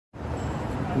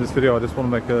In this video I just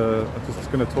want to I'm just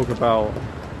going to talk about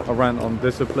a rant on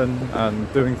discipline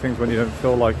and doing things when you don't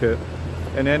feel like it.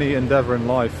 In any endeavor in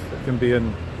life, it can be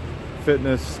in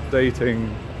fitness, dating,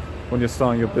 when you're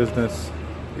starting your business,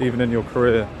 even in your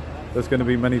career, there's going to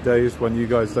be many days when you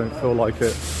guys don't feel like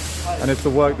it. And it's the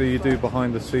work that you do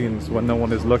behind the scenes when no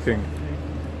one is looking,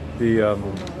 the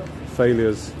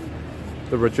failures,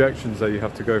 the rejections that you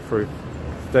have to go through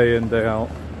day in, day out.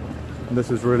 And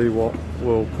this is really what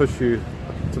will push you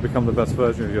to become the best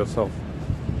version of yourself.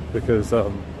 Because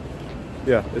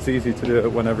yeah, it's easy to do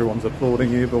it when everyone's applauding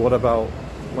you, but what about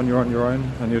when you're on your own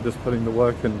and you're just putting the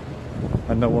work in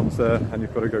and no one's there and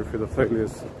you've got to go through the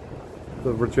failures,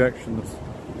 the rejections?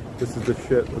 This is the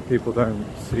shit that people don't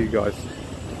see, guys.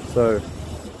 So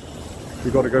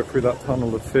you've got to go through that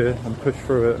tunnel of fear and push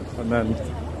through it, and then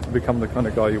to become the kind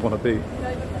of guy you want to be.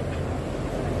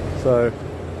 So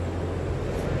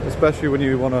especially when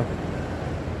you want to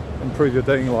improve your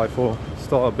dating life or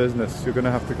start a business, you're going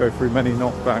to have to go through many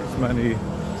knockbacks, many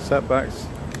setbacks,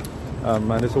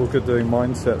 and it's all good doing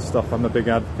mindset stuff. I'm a big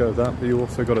advocate of that, but you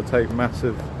also got to take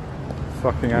massive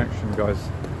fucking action, guys.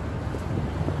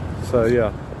 So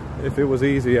yeah, if it was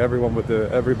easy, everyone would do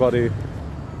it. Everybody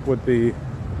would be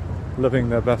living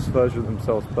their best version of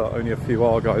themselves, but only a few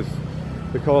are, guys,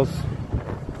 because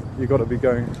you got to be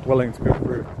willing to go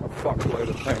through a fuckload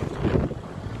of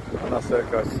pain. And that's it,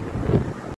 guys.